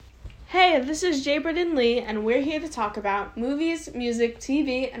Hey, this is Jay Britton Lee, and we're here to talk about movies, music,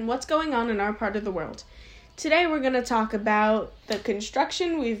 TV, and what's going on in our part of the world. Today we're going to talk about the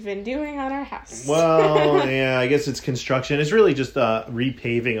construction we've been doing on our house. Well, yeah, I guess it's construction. It's really just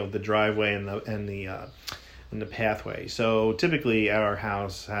repaving of the driveway and the pathway. So typically our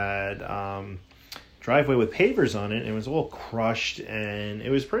house had driveway with pavers on it, and it was all crushed, and it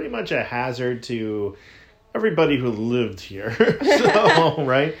was pretty much a hazard to everybody who lived here. So,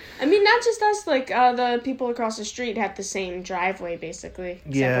 right? I mean, not just us, the people across the street had the same driveway, basically,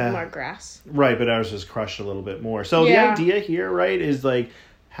 except with more grass. Right, but ours was crushed a little bit more. So the idea here, right, is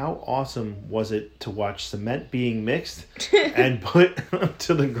how awesome was it to watch cement being mixed and put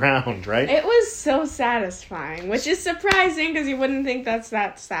to the ground, right? It was so satisfying, which is surprising because you wouldn't think that's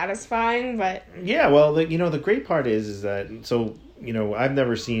that satisfying, but... Yeah, well, the great part is that, so...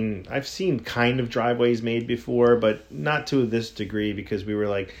 I've seen kind of driveways made before, but not to this degree, because we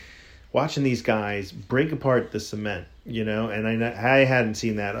were watching these guys break apart the cement, and I hadn't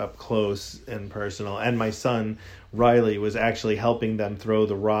seen that up close and personal. And my son, Riley, was actually helping them throw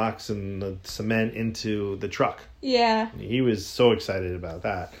the rocks and the cement into the truck. Yeah. He was so excited about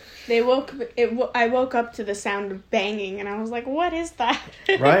that. I woke up to the sound of banging, and I was like, what is that?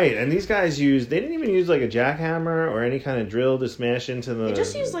 Right, and these guys they didn't even use a jackhammer or any kind of drill to smash into the... They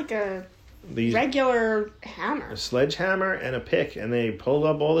just used a regular hammer. A sledgehammer and a pick, and they pulled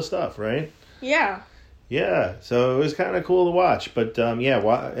up all the stuff, right? Yeah. Yeah, so it was kind of cool to watch, but and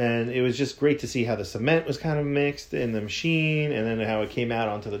it was just great to see how the cement was kind of mixed in the machine, and then how it came out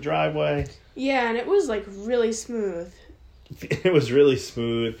onto the driveway. Yeah, and it was really smooth. It was really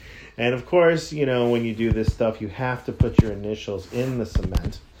smooth. And of course, when you do this stuff, you have to put your initials in the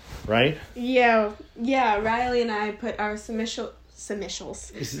cement, right? Yeah, Riley and I put our initials.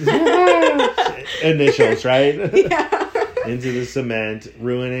 Initials, right? Yeah. Into the cement,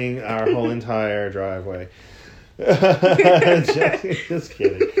 ruining our whole entire driveway. Just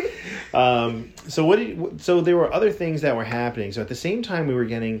kidding. So there were other things that were happening. So at the same time we were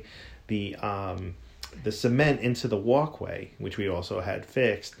getting the cement into the walkway, which we also had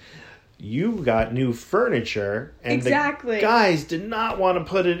fixed, you got new furniture, and exactly. The guys did not want to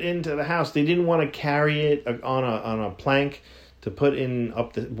put it into the house. They didn't want to carry it on a plank to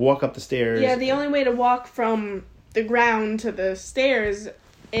walk up the stairs. Yeah, the only way to walk from the ground to the stairs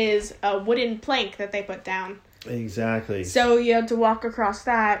is a wooden plank that they put down. Exactly. So you had to walk across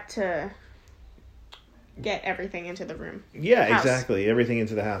that to get everything into the room. Yeah, house. Exactly. Everything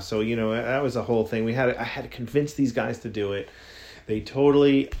into the house. So, that was a whole thing. I had to convince these guys to do it. They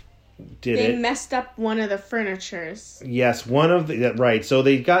totally did it. They messed up one of the furnitures. Yes, right. So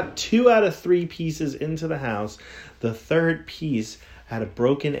they got 2 out of 3 pieces into the house. The third piece had a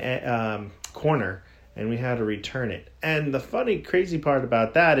broken corner, and we had to return it. And the funny, crazy part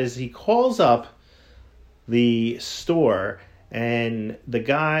about that is he calls up the store, and the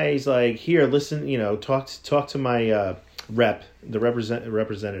guy's like, here, listen, talk to my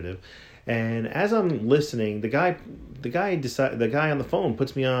representative. And as I'm listening, the guy on the phone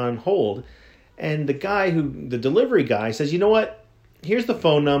puts me on hold, and the delivery guy says, you know what? Here's the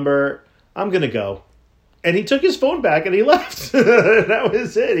phone number. I'm going to go. And he took his phone back and he left. That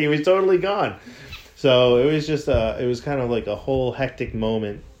was it. He was totally gone. So it was just it was kind of like a whole hectic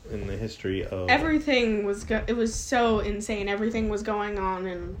moment in the history of... Everything was... It was so insane. Everything was going on,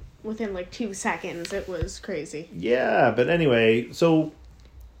 and within 2 seconds, it was crazy. Yeah, but anyway, so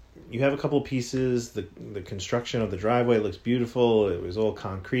you have a couple pieces. The construction of the driveway looks beautiful. It was all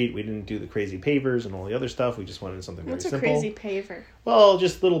concrete. We didn't do the crazy pavers and all the other stuff. We just wanted something very simple. What's a crazy paver? Well,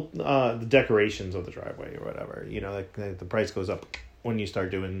 just little the decorations of the driveway or whatever. The price goes up when you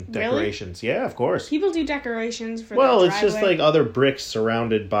start doing decorations. Really? Yeah, of course. People do decorations for Well, the it's driveway. just other bricks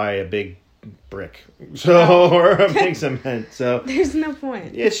surrounded by a big brick. Or a big cement. So there's no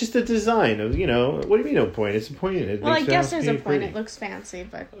point. Yeah, it's just a design of, what do you mean no point? It's a point. I guess there's a point. Pretty. It looks fancy,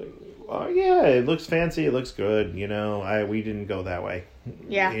 but... yeah, it looks fancy. It looks good. We didn't go that way.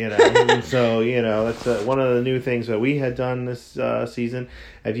 Yeah. So, that's one of the new things that we had done this season.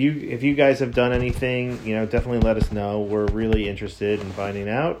 If you guys have done anything, definitely let us know. We're really interested in finding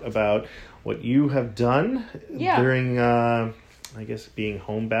out about what you have done during, I guess, being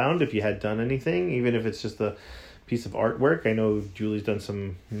homebound. If you had done anything, even if it's just a piece of artwork. I know Julie's done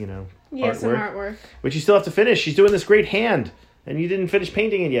some, artwork. Some artwork. But you still have to finish. She's doing this great hand, and you didn't finish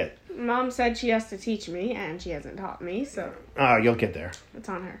painting it yet. Mom said she has to teach me, and she hasn't taught me, so... You'll get there. It's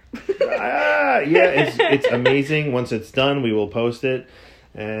on her. It's amazing. Once it's done, we will post it.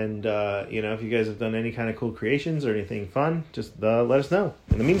 And, if you guys have done any kind of cool creations or anything fun, just let us know.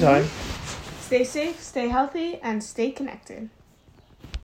 In the meantime... Stay safe, stay healthy, and stay connected.